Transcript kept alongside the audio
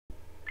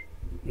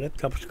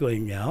laptop's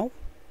going now.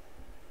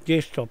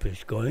 Desktop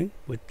is going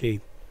with the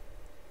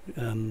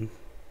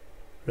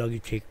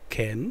Logitech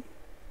cam,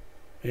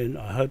 and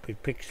I hope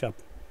it picks up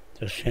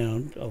the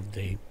sound of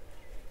the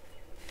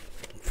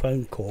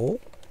phone call.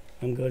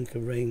 I'm going to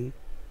ring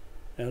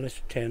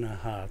Alice Tanner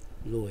Hart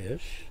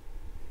lawyers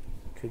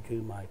to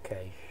do my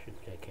case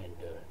if they can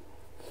do it.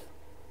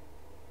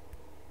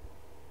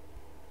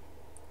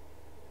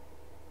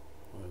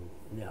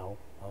 Now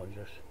I'll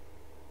just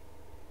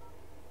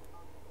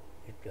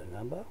hit the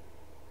number.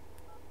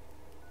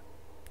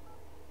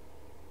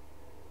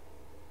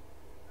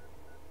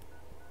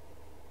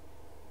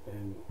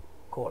 And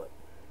call it.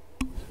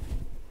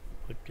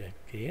 Put that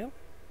there.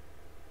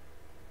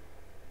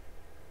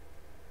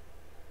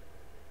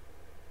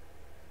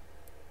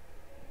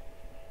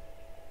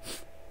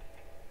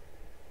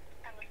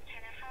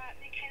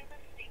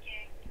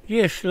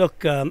 Yes,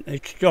 look,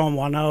 it's John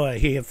Wanoa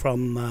here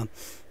from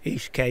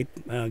East Cape,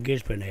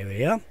 Gisborne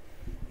area.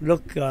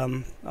 Look,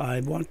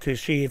 I want to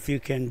see if you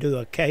can do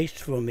a case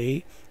for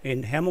me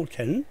in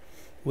Hamilton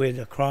where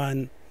the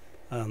crime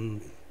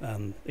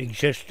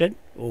existed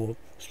or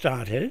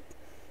started,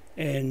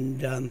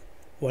 and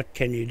what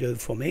can you do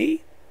for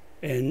me?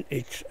 And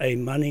it's a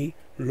money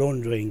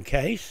laundering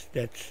case.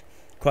 That's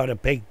quite a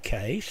big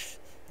case.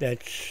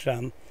 That's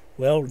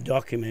well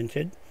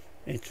documented.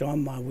 It's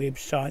on my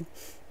website.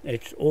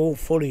 It's all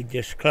fully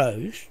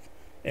disclosed,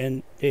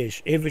 and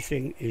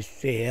everything is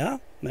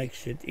there.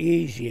 Makes it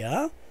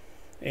easier,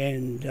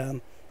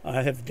 and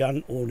I have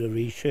done all the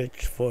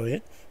research for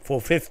it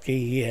for 50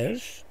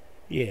 years.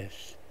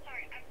 Yes.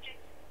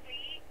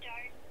 We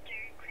don't do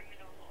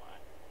criminal law.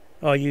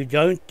 Oh, you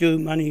don't do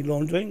money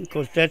laundering?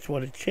 Because that's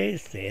what it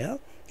says there.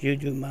 You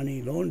do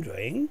money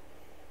laundering,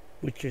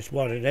 which is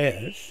what it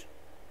is.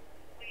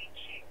 We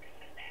check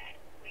for that.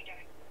 We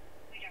don't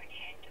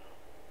handle.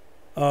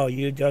 Oh,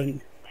 you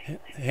don't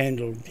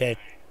handle that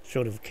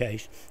sort of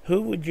case.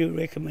 Who would you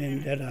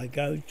recommend that I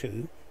go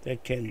to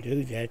that can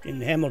do that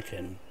in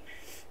Hamilton?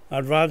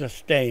 I'd rather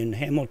stay in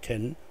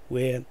Hamilton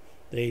where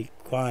the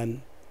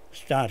crime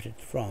started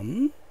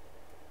from.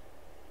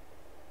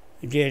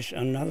 There's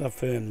another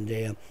firm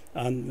there.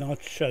 I'm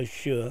not so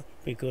sure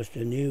because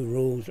the new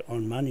rules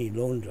on money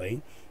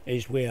laundering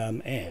is where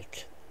I'm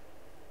at.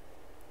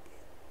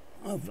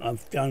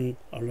 I've done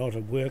a lot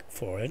of work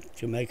for it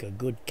to make a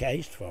good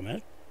case from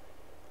it.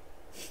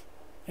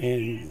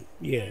 And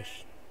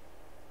yes.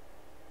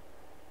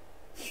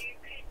 You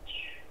could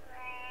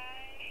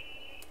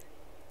try.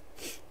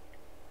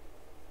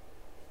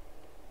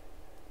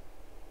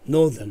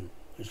 Northern,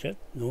 is it?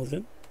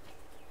 Northern?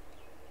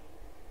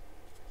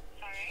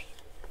 Sorry?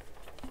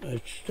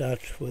 It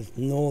starts with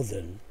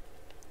Northern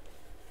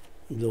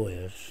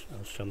lawyers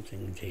or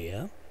something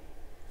there.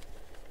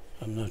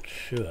 I'm not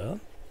sure. Or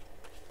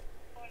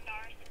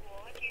North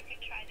Ward, you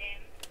could try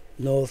them.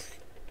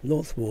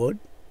 North Ward?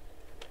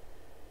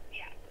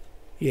 Yeah.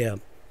 Yeah,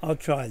 I'll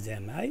try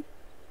them, eh?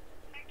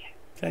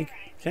 Okay.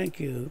 Thank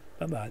you.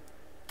 Bye-bye.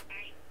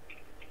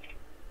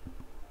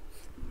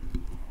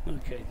 Bye.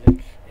 Okay,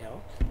 that's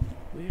out.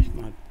 Where's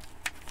my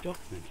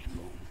documents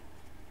gone?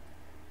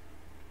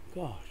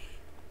 Gosh.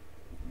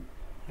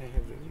 I have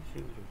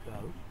everything to go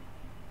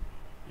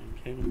and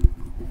then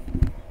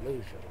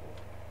lose it all.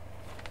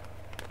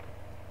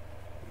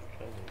 It's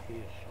over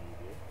here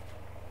somewhere.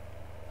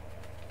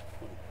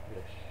 What's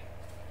this?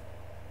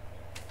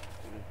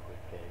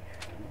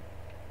 Liquidation.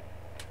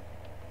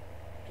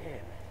 Damn it.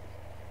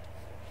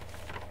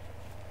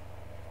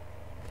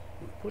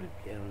 We put it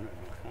down and I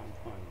can't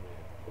find where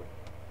to put it.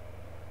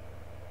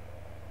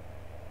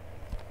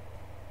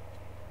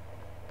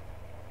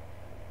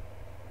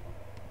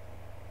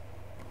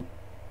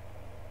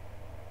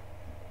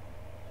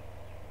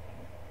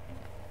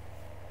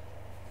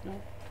 No,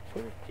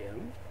 put it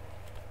down.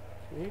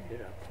 Where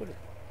did I put it?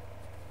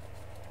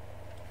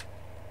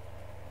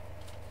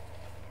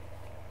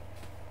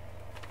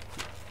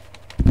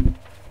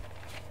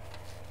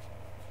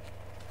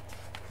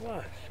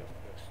 Christ, I'm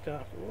going to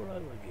start all over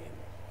again.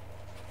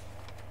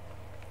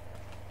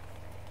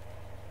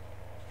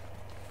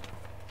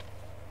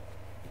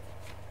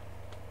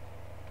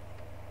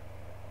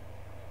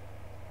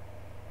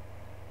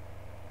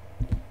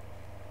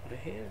 I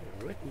had it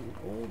written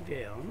all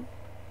down,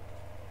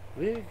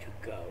 ready to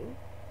go.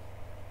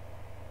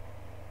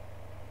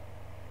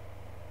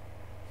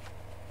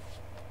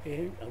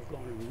 And I've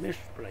gone and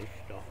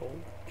misplaced the whole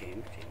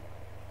damn thing.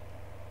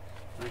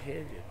 I had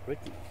it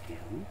written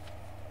down,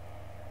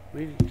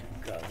 ready to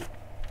go.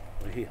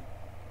 Well, here.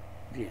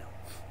 Yeah.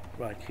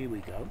 Right, here we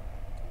go.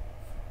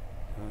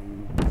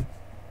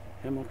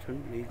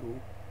 Hamilton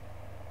Legal.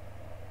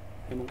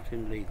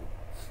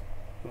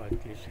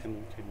 Right, there's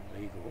Hamilton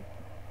Legal.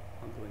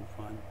 I'll go and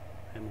find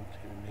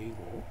Hamilton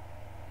Legal.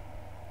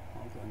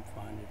 I'll go and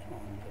find it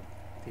on the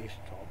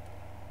desktop.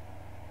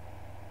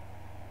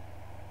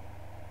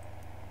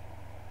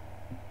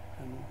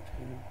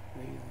 Hamilton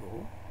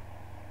Legal.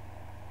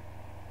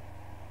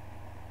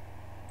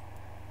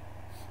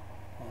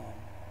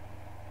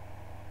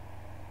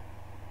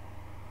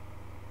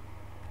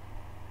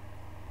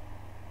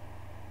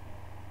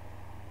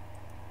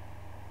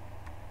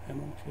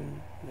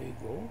 Hamilton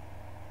legal.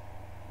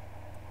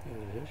 Here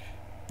it is.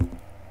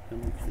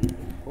 Hamilton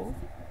legal.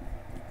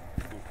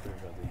 I'll put it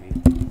over here.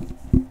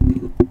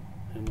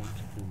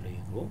 Hamilton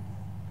legal.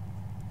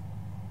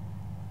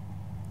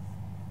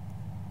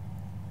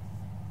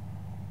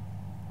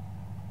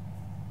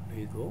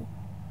 Legal.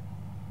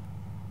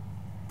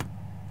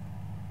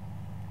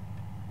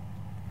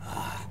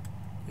 Ah,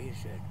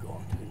 where's that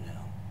gone to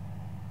now?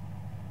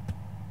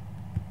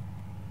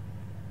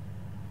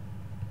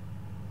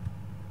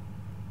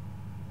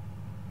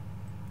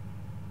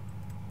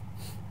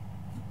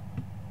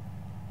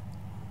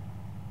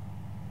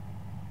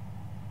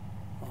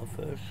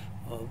 Office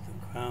of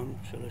the Crown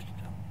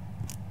Solicitor.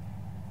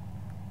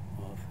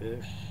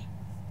 Office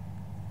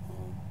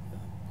of the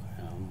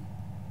Crown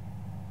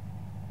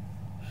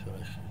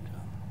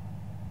Solicitor.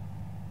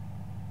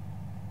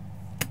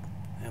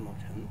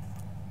 Hamilton,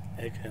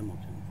 at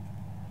Hamilton.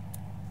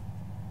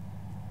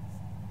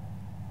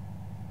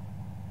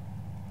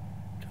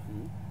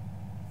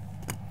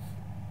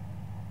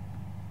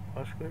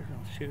 Prosecution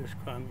of serious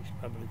crime is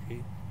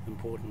publicly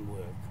important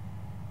work.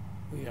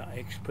 We are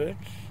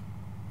experts,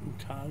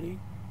 entirely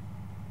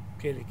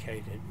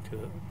dedicated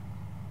to it.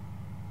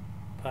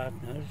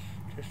 Partners,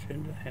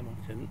 Jacinda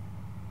Hamilton.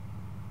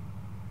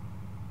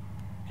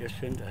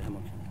 Jacinda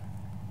Hamilton.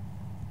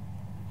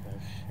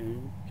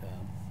 Jacinda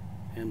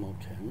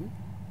Hamilton.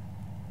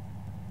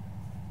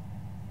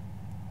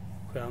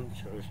 Crown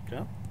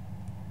Solicitor.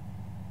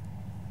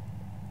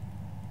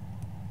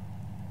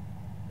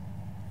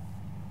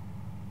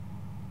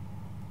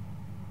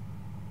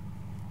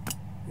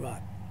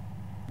 Right.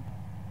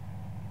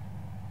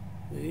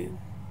 With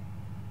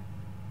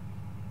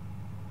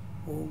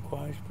all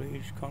inquiries,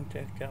 please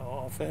contact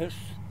our office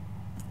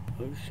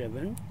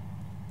 07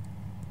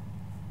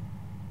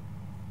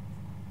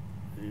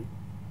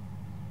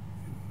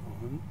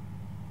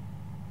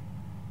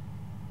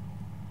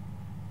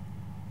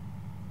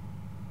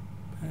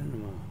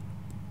 Panama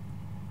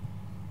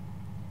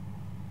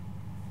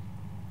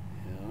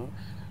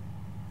House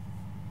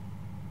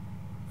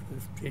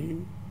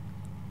 15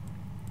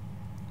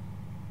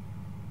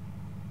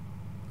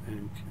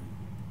 Mansion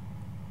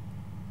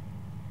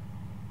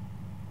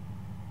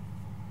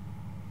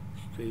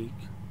Street,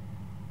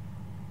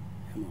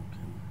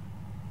 Hamilton.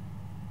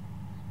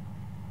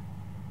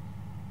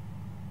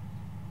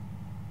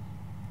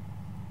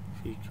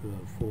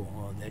 C204,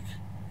 oh that's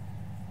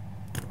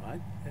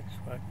right, that's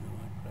right in the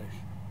right place.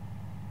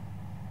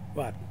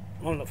 Right,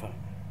 on the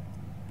phone.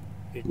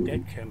 Get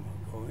that camera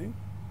going.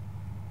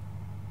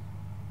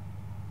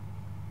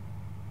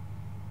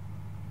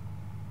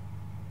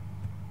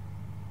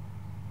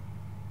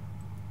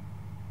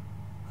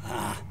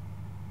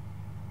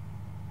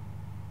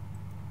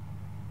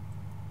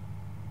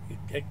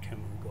 That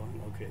camera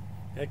going, okay,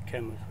 that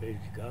camera's ready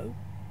to go.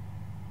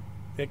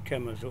 That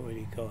camera's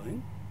already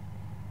going.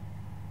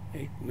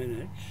 8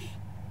 minutes.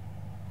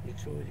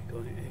 It's already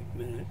going 8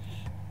 minutes.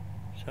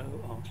 So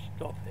I'll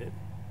stop it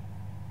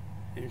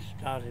and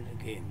start it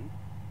again.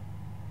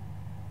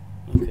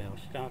 Okay,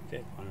 I'll start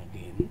that one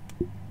again.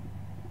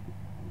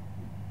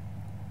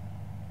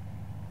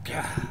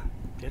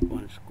 That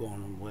one's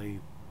gone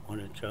away on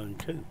its own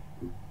too.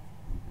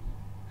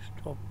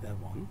 Stop that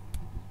one.